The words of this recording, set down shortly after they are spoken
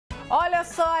Olha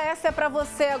só, essa é para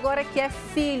você agora que é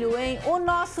filho, hein? O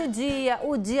nosso dia,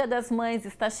 o Dia das Mães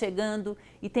está chegando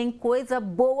e tem coisa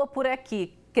boa por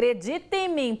aqui. Acredita em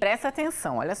mim, presta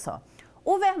atenção, olha só.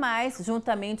 O Ver Mais,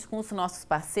 juntamente com os nossos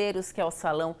parceiros, que é o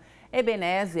Salão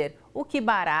Ebenezer, o Que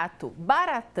Barato,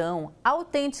 Baratão,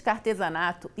 Autêntica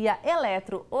Artesanato e a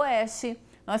Eletro Oeste,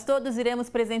 nós todos iremos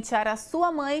presentear a sua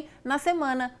mãe na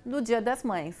semana do Dia das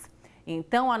Mães.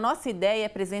 Então, a nossa ideia é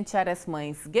presentear as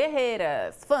mães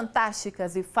guerreiras,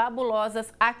 fantásticas e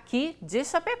fabulosas aqui de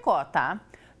Chapecó, tá?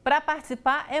 Para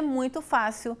participar é muito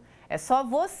fácil. É só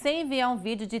você enviar um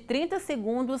vídeo de 30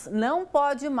 segundos, não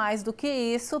pode mais do que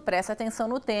isso, presta atenção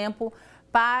no tempo,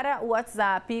 para o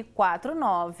WhatsApp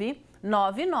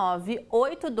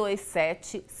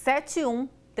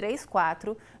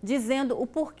 49998277134, dizendo o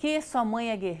porquê sua mãe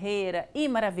é guerreira e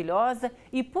maravilhosa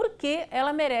e por que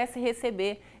ela merece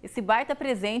receber esse baita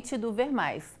presente do Ver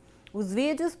Mais. Os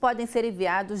vídeos podem ser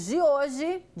enviados de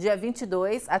hoje, dia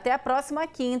 22, até a próxima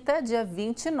quinta, dia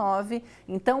 29.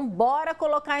 Então, bora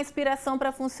colocar a inspiração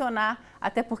para funcionar,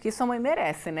 até porque sua mãe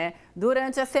merece, né?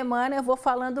 Durante a semana eu vou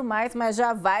falando mais, mas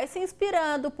já vai se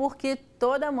inspirando, porque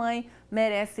toda mãe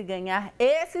merece ganhar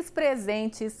esses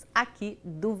presentes aqui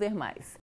do Ver Mais.